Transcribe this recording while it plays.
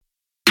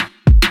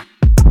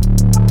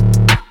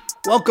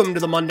Welcome to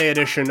the Monday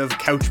edition of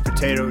Couch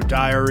Potato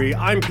Diary.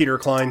 I'm Peter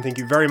Klein. Thank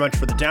you very much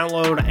for the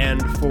download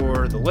and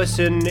for the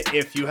listen.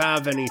 If you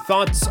have any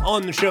thoughts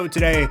on the show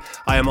today,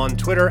 I am on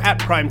Twitter at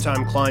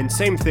PrimetimeKlein.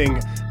 Same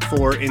thing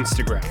for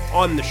Instagram.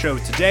 On the show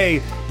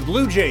today, the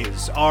Blue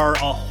Jays are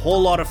a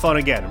whole lot of fun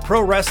again.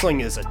 Pro wrestling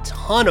is a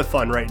ton of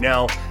fun right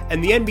now,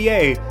 and the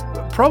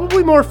NBA,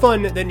 probably more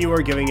fun than you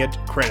are giving it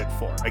credit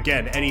for.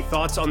 Again, any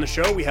thoughts on the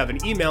show? We have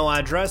an email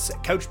address,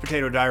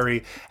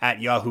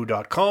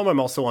 couchpotatodiary@yahoo.com. I'm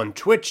also on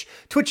Twitch,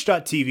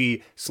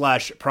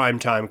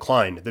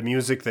 twitch.tv/primetimeklein. The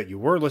music that you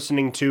were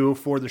listening to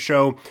for the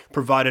show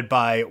provided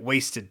by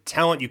Wasted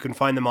Talent. You can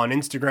find them on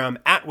Instagram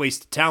at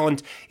Wasted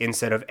Talent.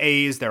 Instead of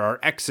A's, there are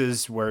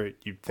X's where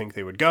you'd think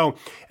they would go.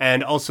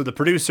 And also the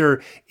producer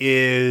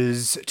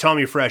is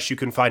Tommy Fresh. You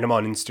can find him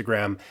on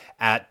Instagram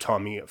at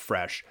Tommy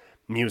Fresh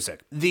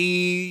Music.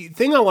 The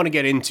thing I want to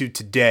get into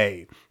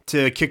today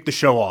to kick the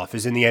show off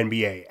is in the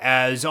NBA,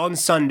 as on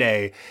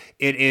Sunday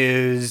it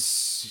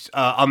is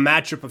a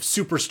matchup of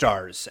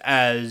superstars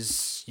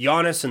as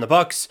Giannis and the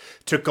Bucks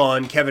took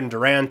on Kevin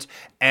Durant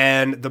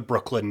and the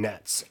Brooklyn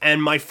Nets.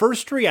 And my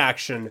first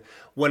reaction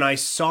when I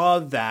saw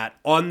that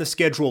on the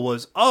schedule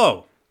was,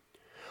 oh,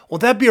 well,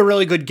 that'd be a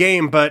really good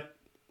game, but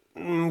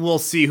we'll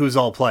see who's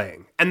all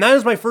playing. And that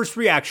is my first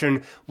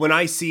reaction when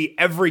I see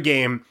every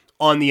game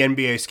on the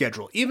NBA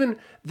schedule. Even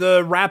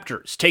the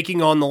Raptors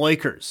taking on the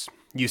Lakers.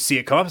 You see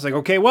it come up, it's like,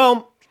 okay,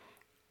 well,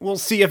 we'll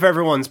see if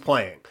everyone's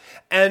playing.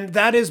 And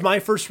that is my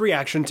first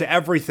reaction to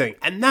everything.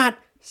 And that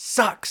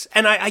sucks.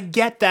 And I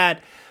get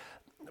that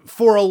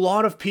for a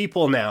lot of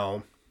people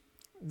now,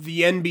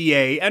 the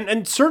NBA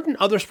and certain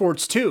other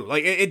sports too,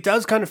 like it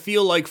does kind of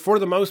feel like, for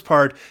the most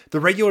part, the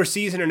regular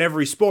season in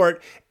every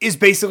sport is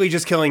basically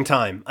just killing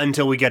time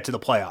until we get to the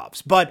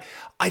playoffs. But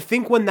I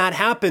think when that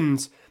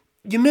happens,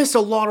 you miss a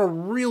lot of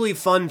really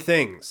fun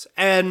things.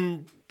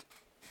 And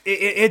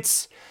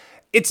it's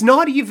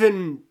not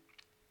even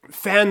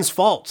fans'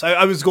 fault.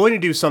 I was going to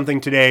do something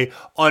today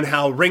on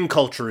how ring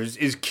culture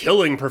is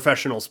killing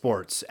professional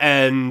sports,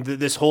 and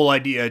this whole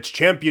idea it's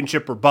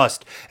championship or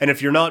bust, and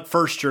if you're not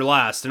first, you're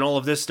last, and all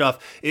of this stuff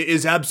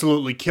is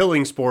absolutely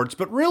killing sports.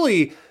 But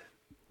really,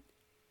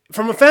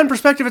 from a fan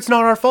perspective, it's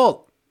not our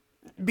fault,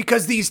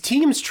 because these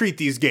teams treat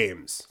these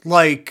games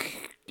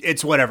like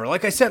it's whatever.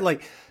 Like I said,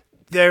 like,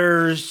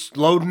 there's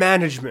load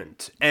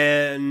management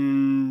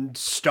and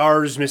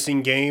stars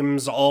missing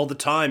games all the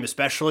time,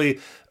 especially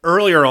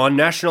earlier on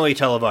nationally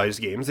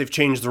televised games. They've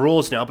changed the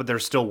rules now, but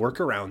there's still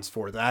workarounds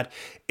for that.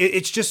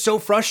 It's just so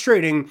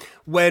frustrating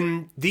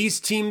when these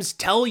teams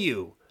tell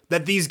you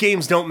that these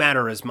games don't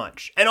matter as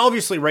much. And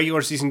obviously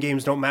regular season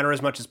games don't matter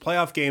as much as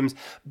playoff games,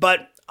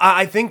 but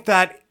I think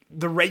that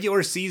the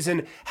regular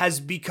season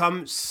has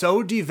become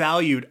so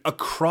devalued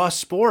across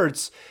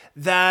sports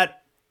that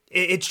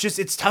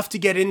it's tough to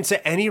get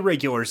into any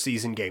regular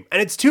season game.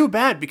 And it's too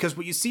bad, because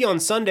what you see on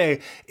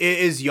Sunday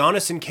is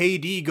Giannis and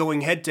KD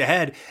going head to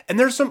head. And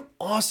there's some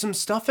awesome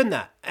stuff in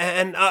that.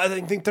 And I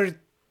think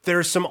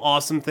there's some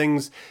awesome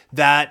things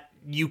that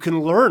you can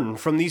learn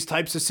from these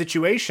types of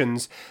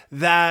situations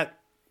that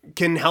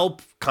can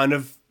help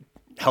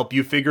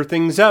you figure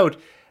things out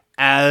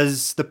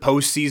as the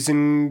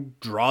postseason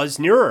draws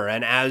nearer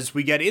and as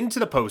we get into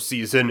the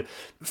postseason.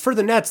 For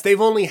the Nets,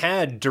 they've only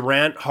had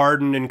Durant,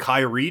 Harden, and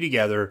Kyrie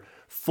together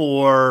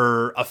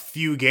for a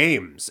few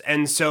games.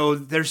 And so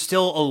there's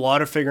still a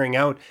lot of figuring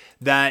out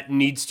that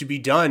needs to be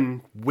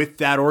done with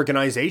that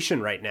organization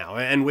right now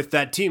and with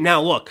that team.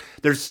 Now, look,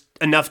 there's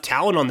enough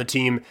talent on the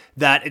team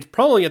that it's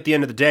probably at the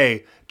end of the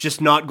day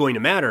just not going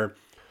to matter.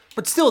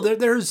 But still,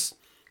 there is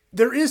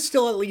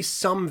still at least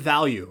some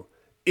value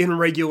in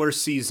regular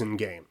season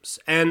games.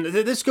 And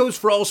this goes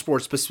for all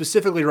sports, but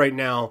specifically right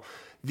now,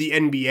 the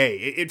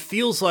NBA. It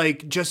feels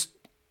like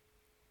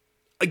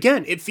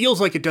it feels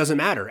like it doesn't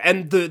matter.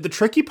 And the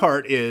tricky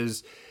part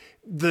is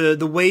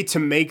the way to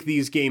make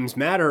these games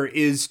matter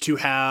is to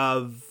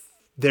have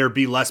there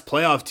be less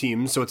playoff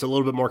teams, so it's a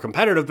little bit more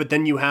competitive, but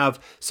then you have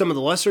some of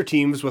the lesser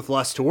teams with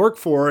less to work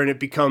for, and it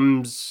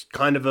becomes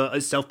kind of a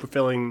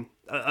self-fulfilling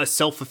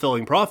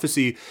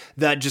prophecy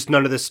that just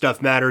none of this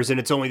stuff matters, and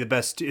it's only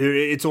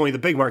the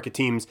big market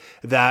teams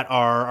that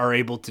are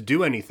able to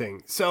do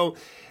anything. So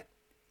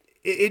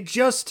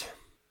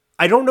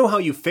I don't know how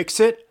you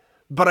fix it,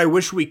 but I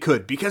wish we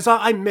could, because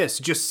I miss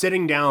just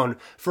sitting down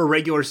for a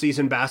regular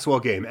season basketball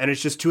game and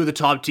it's just two of the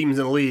top teams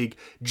in the league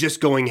just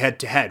going head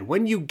to head.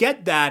 When you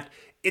get that,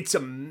 it's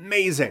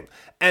amazing.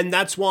 And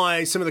that's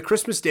why some of the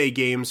Christmas Day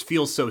games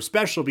feel so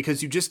special,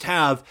 because you just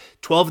have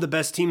 12 of the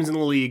best teams in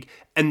the league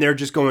and they're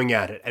just going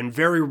at it. And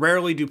very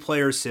rarely do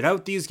players sit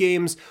out these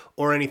games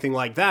or anything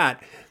like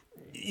that.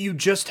 You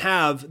just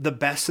have the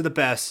best of the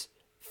best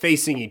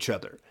facing each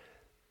other.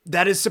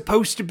 That is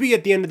supposed to be,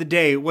 at the end of the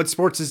day, what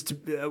sports is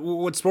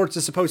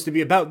supposed to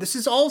be about. This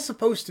is all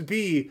supposed to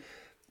be,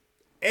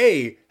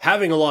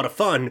 having a lot of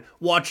fun,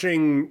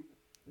 watching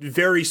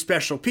very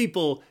special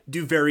people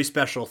do very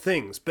special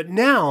things. But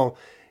now,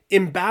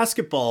 in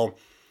basketball,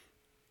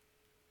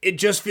 it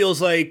just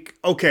feels like,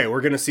 okay,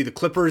 we're going to see the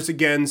Clippers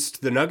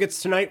against the Nuggets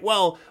tonight.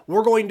 Well,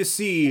 we're going to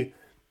see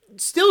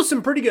still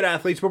some pretty good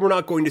athletes, but we're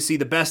not going to see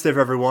the best of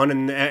everyone,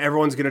 and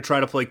everyone's going to try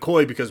to play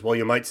coy because, well,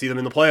 you might see them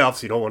in the playoffs,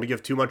 so you don't want to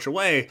give too much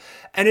away,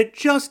 and it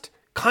just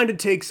kind of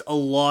takes a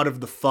lot of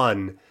the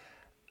fun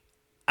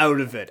out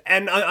of it.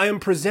 And I am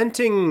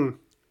presenting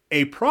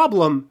a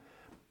problem,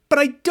 but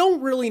I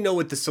don't really know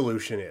what the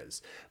solution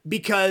is,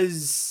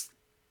 because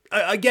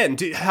again,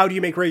 how do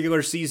you make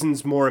regular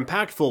seasons more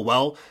impactful?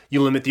 Well,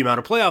 you limit the amount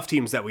of playoff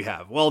teams that we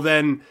have. Well,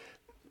 then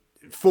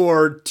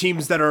for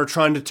teams that are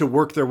trying to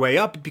work their way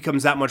up, it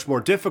becomes that much more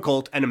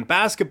difficult. And in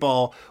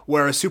basketball,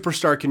 where a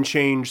superstar can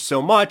change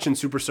so much and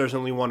superstars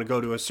only want to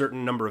go to a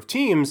certain number of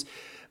teams,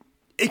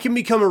 it can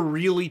become a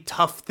really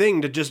tough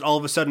thing to just all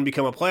of a sudden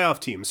become a playoff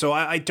team. So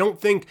I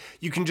don't think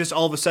you can just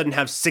all of a sudden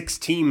have 6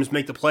 teams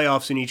make the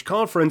playoffs in each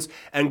conference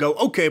and go,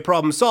 okay,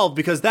 problem solved,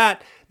 because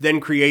that then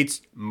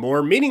creates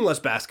more meaningless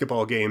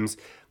basketball games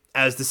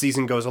as the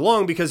season goes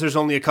along, because there's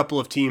only a couple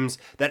of teams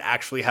that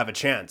actually have a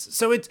chance.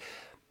 So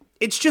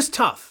it's just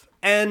tough.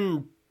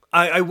 And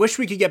I wish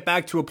we could get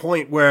back to a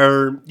point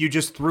where you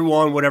just threw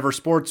on whatever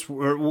sports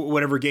or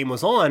whatever game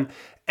was on,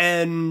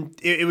 and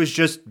it was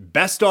just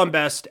best on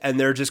best, and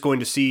they're just going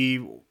to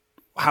see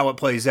how it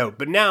plays out.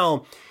 But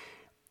now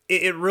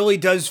it really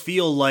does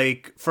feel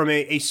like, from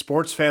a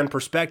sports fan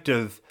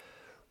perspective,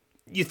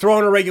 you throw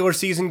on a regular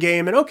season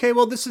game and, okay,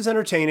 well, this is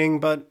entertaining,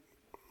 but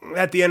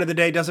at the end of the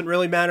day, doesn't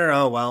really matter.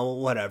 Oh, well,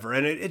 whatever.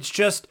 And it's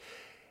just,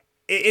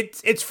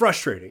 it's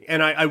frustrating.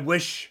 And I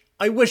wish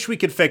we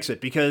could fix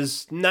it,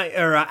 because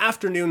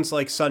afternoons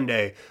like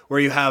Sunday, where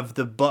you have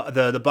the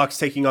Bucks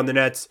taking on the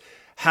Nets,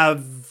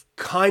 have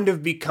kind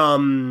of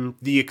become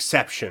the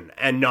exception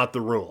and not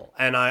the rule.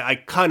 And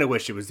I kind of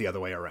wish it was the other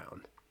way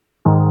around.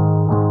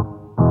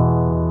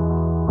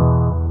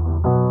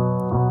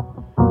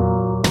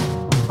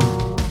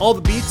 All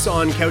the beats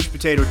on Couch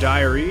Potato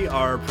Diary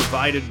are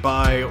provided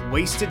by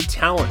Wasted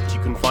Talent.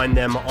 You can find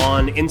them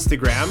on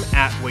Instagram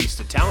at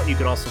Wasted Talent. You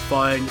can also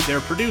find their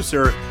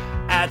producer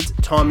at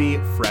Tommy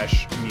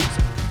Fresh Music.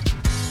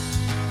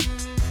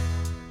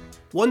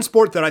 One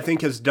sport that I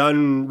think has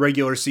done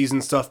regular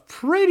season stuff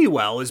pretty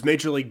well is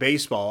Major League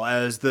Baseball,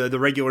 as the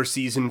regular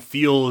season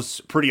feels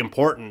pretty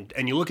important.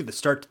 And you look at the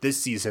start to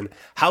this season,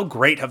 how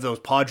great have those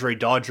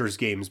Padres-Dodgers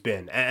games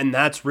been? And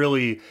that's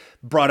really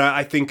brought,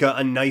 I think,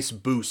 a nice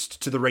boost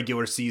to the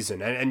regular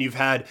season. And you've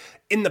had,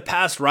 in the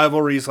past,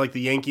 rivalries like the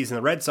Yankees and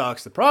the Red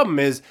Sox. The problem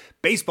is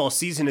baseball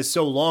season is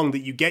so long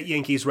that you get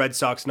Yankees-Red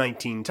Sox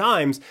 19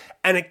 times,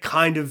 and it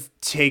kind of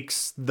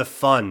takes the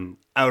fun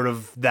out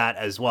of that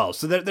as well.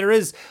 So there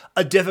is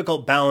a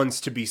difficult balance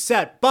to be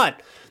set,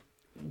 but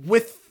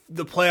with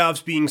the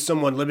playoffs being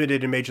somewhat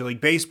limited in Major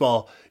League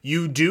Baseball,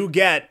 you do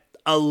get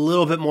a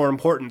little bit more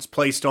importance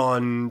placed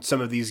on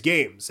some of these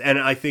games. And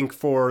I think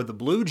for the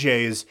Blue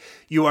Jays,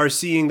 you are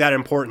seeing that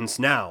importance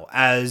now,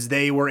 as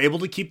they were able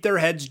to keep their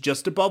heads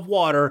just above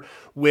water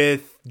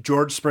with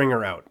George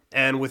Springer out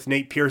and with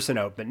Nate Pearson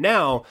out. But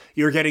now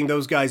you're getting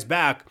those guys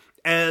back,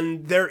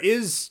 and there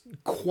is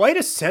quite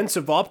a sense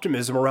of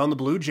optimism around the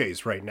Blue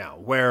Jays right now,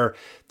 where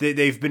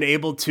they've been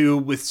able to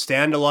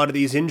withstand a lot of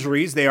these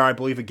injuries. They are, I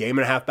believe, a game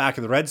and a half back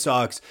of the Red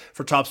Sox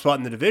for top spot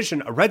in the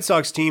division, a Red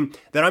Sox team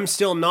that I'm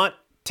still not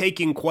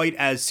taking quite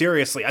as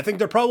seriously. I think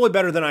they're probably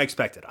better than I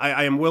expected.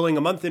 I am willing,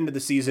 a month into the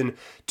season,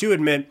 to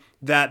admit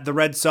that the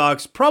Red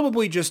Sox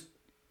probably just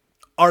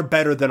are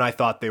better than I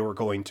thought they were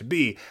going to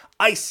be.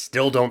 I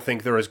still don't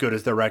think they're as good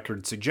as their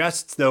record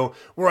suggests, though,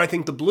 where I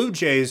think the Blue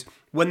Jays,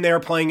 when they're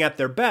playing at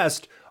their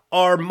best,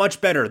 are much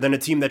better than a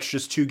team that's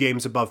just 2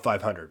 games above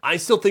 500. I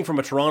still think from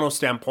a Toronto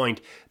standpoint,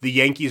 the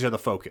Yankees are the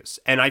focus.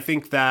 And I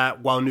think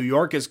that while New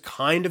York is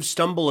kind of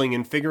stumbling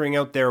and figuring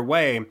out their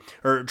way,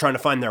 or trying to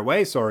find their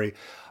way,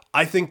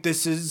 I think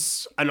this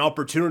is an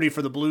opportunity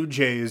for the Blue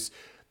Jays.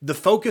 The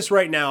focus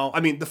right now,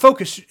 the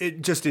focus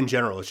just in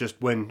general is just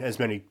win as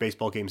many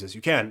baseball games as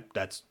you can.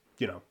 That's,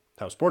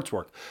 how sports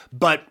work.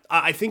 But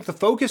I think the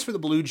focus for the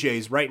Blue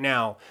Jays right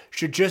now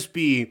should just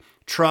be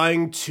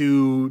trying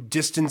to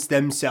distance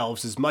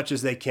themselves as much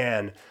as they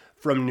can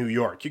from New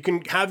York. You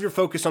can have your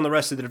focus on the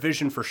rest of the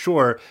division for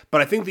sure, but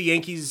I think the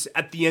Yankees,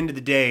 at the end of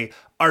the day,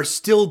 are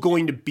still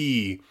going to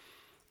be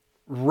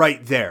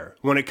right there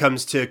when it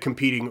comes to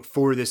competing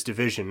for this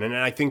division. And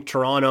I think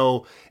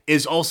Toronto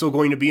is also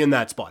going to be in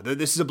that spot.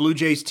 This is a Blue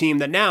Jays team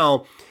that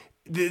now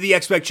the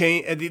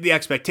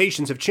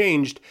expectations have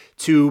changed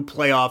to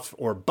playoff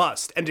or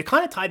bust. And to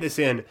kind of tie this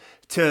in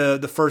to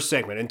the first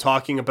segment and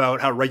talking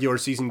about how regular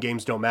season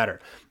games don't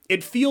matter,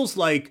 it feels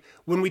like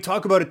when we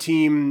talk about a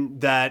team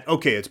that,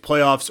 okay, it's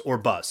playoffs or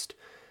bust,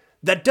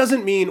 that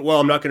doesn't mean, well,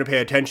 I'm not going to pay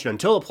attention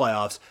until the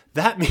playoffs.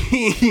 That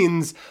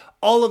means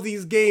all of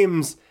these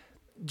games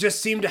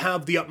just seem to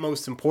have the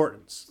utmost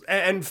importance.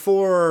 And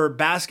for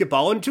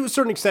basketball, and to a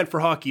certain extent for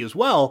hockey as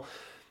well,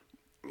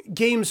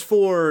 games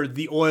for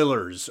the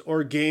Oilers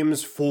or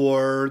games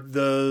for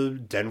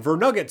the Denver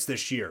Nuggets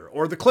this year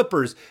or the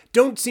Clippers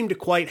don't seem to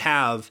quite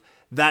have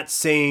that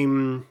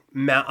same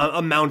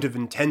amount of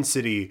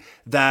intensity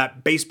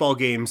that baseball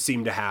games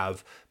seem to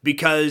have,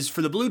 because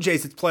for the Blue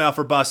Jays, it's playoff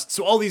or bust.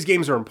 So all these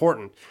games are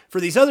important. For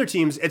these other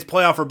teams, it's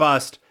playoff or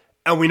bust.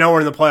 And we know we're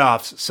in the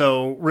playoffs,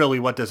 so really,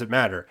 what does it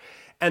matter?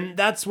 And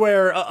that's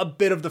where a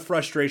bit of the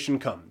frustration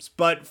comes.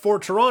 But for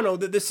Toronto,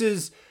 this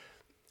is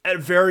a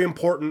very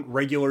important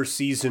regular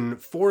season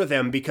for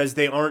them because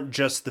they aren't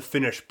just the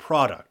finished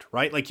product,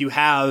 right? Like you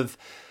have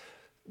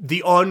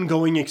the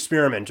ongoing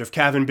experiment of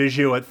Cavan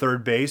Biggio at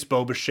third base,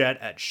 Bo Bichette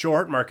at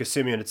short, Marcus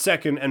Semien at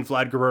second, and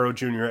Vlad Guerrero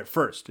Jr. at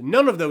first.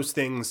 None of those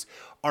things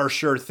are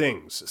sure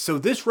things. So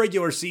this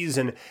regular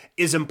season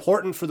is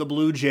important for the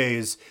Blue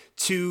Jays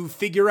to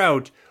figure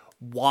out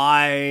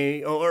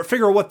why, or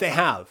figure out what they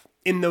have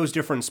in those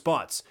different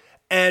spots.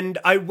 And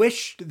I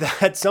wish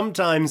that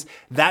sometimes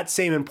that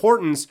same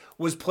importance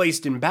was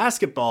placed in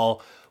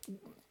basketball,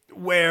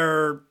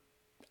 where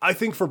I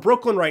think for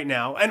Brooklyn right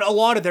now, and a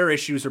lot of their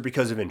issues are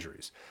because of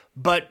injuries,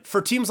 but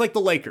for teams like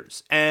the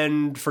Lakers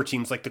and for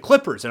teams like the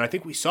Clippers, and I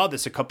think we saw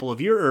this a couple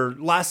of years or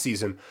last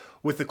season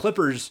with the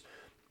Clippers,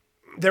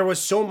 there was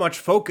so much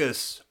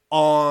focus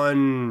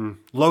on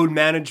load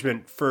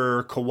management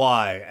for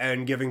Kawhi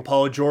and giving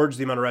Paul George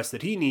the amount of rest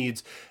that he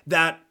needs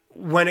that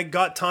when it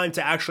got time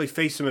to actually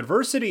face some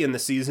adversity in the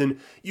season,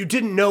 you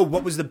didn't know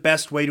what was the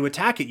best way to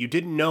attack it. You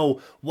didn't know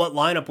what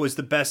lineup was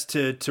the best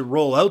to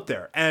roll out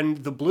there. And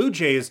the Blue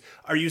Jays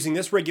are using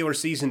this regular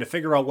season to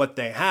figure out what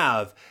they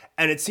have.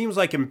 And it seems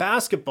like in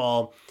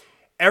basketball,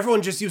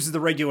 everyone just uses the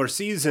regular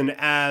season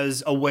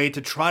as a way to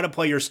try to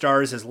play your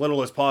stars as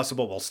little as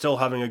possible while still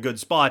having a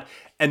good spot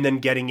and then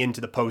getting into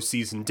the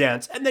postseason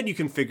dance. And then you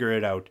can figure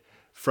it out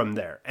from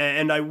there.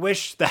 And I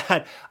wish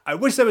that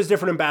was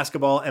different in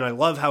basketball, and I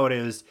love how it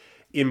is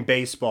in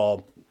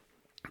baseball.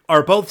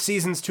 Are both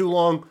seasons too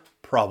long?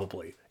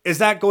 Probably. Is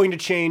that going to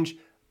change?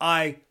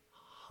 I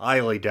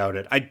highly doubt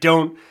it. I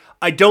don't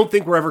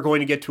think we're ever going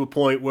to get to a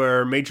point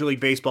where Major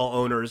League Baseball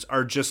owners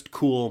are just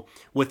cool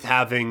with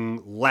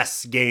having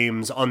less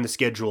games on the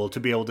schedule to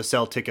be able to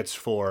sell tickets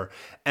for,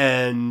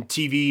 and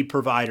TV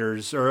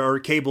providers or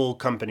cable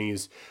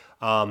companies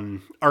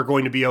are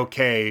going to be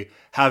okay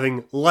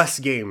having less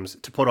games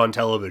to put on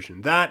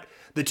television. That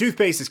the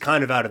toothpaste is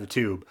kind of out of the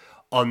tube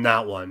on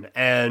that one.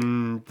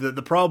 And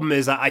the problem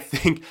is, I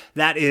think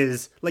that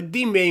is like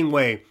the main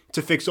way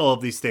to fix all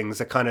of these things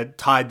that kind of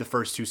tied the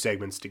first two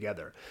segments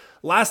together.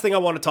 Last thing I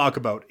want to talk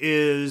about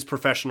is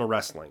professional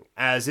wrestling,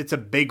 as it's a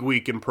big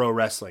week in pro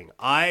wrestling.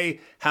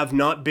 I have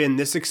not been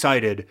this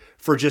excited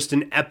for just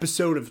an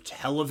episode of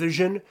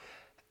television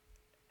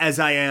as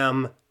I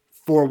am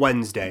for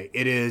Wednesday.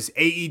 It is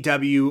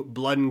AEW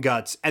Blood and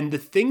Guts. And the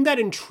thing that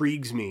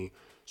intrigues me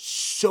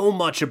so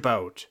much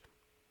about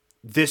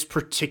this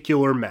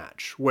particular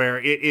match, where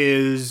it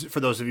is, for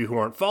those of you who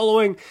aren't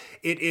following,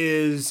 it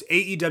is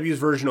AEW's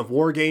version of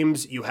War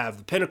Games. You have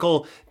the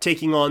Pinnacle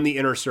taking on the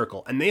Inner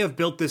Circle, and they have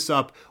built this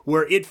up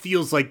where it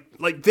feels like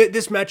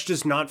this match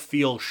does not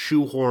feel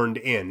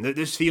shoehorned in.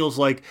 This feels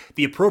like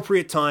the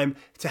appropriate time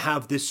to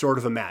have this sort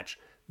of a match.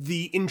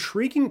 The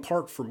intriguing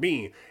part for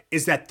me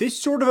is that this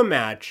sort of a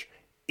match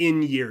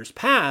in years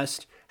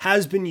past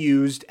has been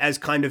used as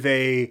kind of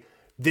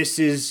this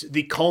is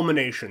the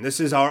culmination. This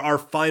is our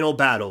final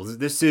battle.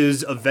 This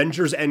is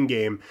Avengers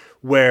Endgame,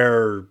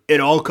 where it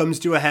all comes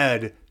to a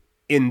head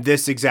in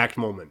this exact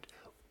moment.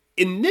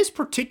 In this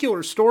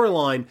particular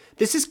storyline,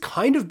 this is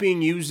kind of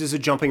being used as a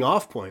jumping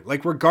off point.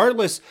 Like,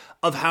 regardless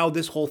of how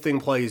this whole thing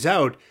plays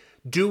out,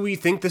 do we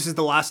think this is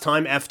the last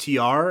time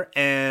FTR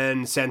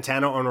and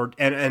Santana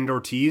and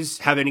Ortiz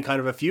have any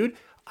kind of a feud?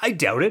 I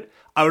doubt it.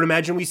 I would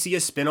imagine we see a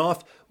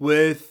spinoff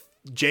with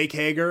Jake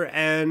Hager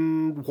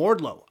and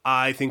Wardlow.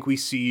 I think we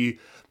see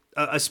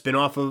a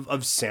spinoff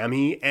of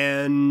Sammy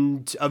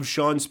and of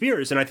Shawn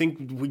Spears. And I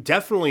think we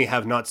definitely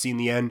have not seen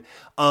the end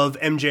of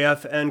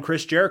MJF and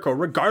Chris Jericho,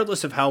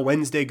 regardless of how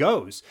Wednesday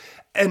goes.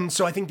 And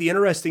so I think the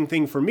interesting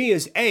thing for me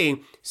is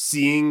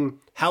seeing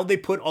how they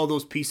put all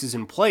those pieces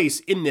in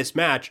place in this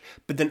match,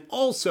 but then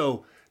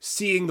also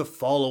seeing the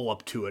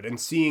follow-up to it and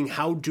seeing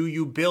how do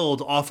you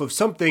build off of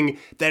something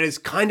that is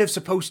kind of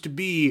supposed to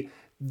be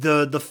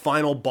the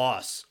final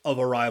boss of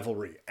a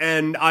rivalry.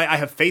 And I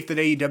have faith that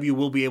AEW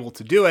will be able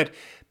to do it,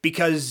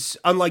 because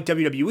unlike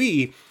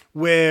WWE,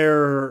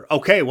 where,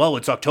 okay, well,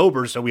 it's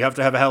October, so we have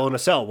to have a Hell in a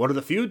Cell. What are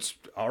the feuds?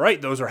 All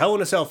right, those are Hell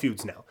in a Cell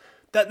feuds now.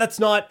 That's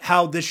not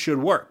how this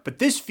should work. But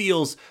this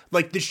feels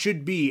like this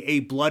should be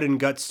a blood and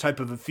guts type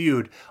of a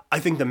feud. I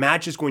think the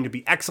match is going to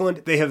be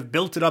excellent. They have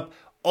built it up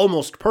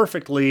almost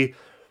perfectly.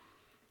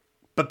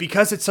 But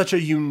because it's such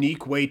a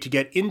unique way to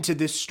get into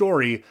this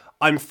story,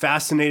 I'm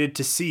fascinated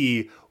to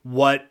see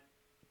what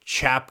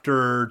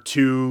chapter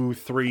 2,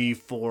 3,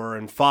 4,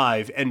 and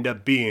 5 end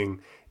up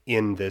being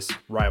in this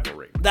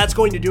rivalry. That's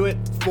going to do it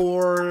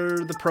for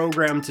the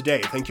program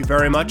today. Thank you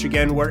very much.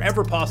 Again,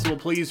 wherever possible,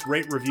 please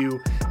rate, review,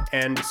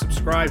 and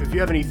subscribe. If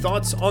you have any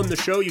thoughts on the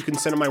show, you can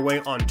send them my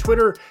way on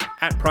Twitter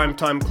at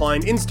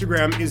PrimetimeKlein.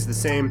 Instagram is the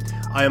same.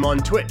 I am on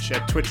Twitch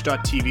at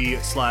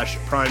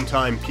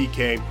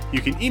twitch.tv/primetimepk.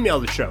 You can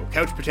email the show,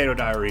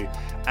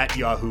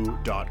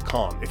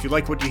 couchpotatodiary@yahoo.com. If you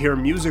like what you hear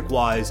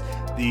music-wise,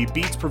 the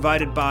beats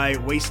provided by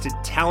Wasted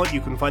Talent,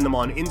 you can find them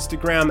on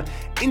Instagram,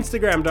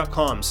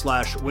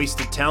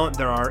 instagram.com/wastedtalent.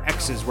 There are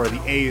X's where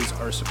the A's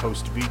are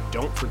supposed to be.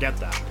 Don't forget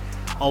that.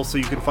 Also,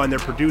 you can find their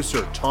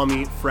producer,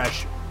 Tommy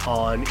Fresh,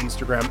 on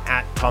Instagram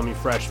at Tommy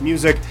Fresh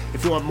Music.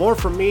 If you want more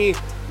from me,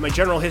 my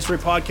general history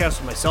podcast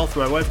with myself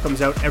and my wife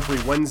comes out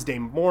every Wednesday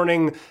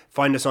morning.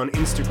 Find us on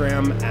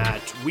Instagram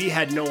at We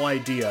Had No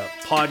Idea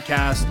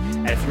Podcast.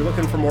 And if you're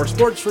looking for more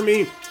sports from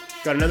me,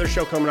 got another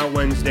show coming out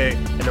Wednesday,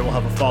 and then we'll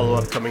have a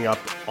follow-up coming up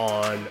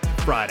on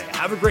Friday.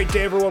 Have a great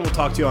day, everyone. We'll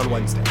talk to you on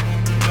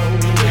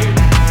Wednesday.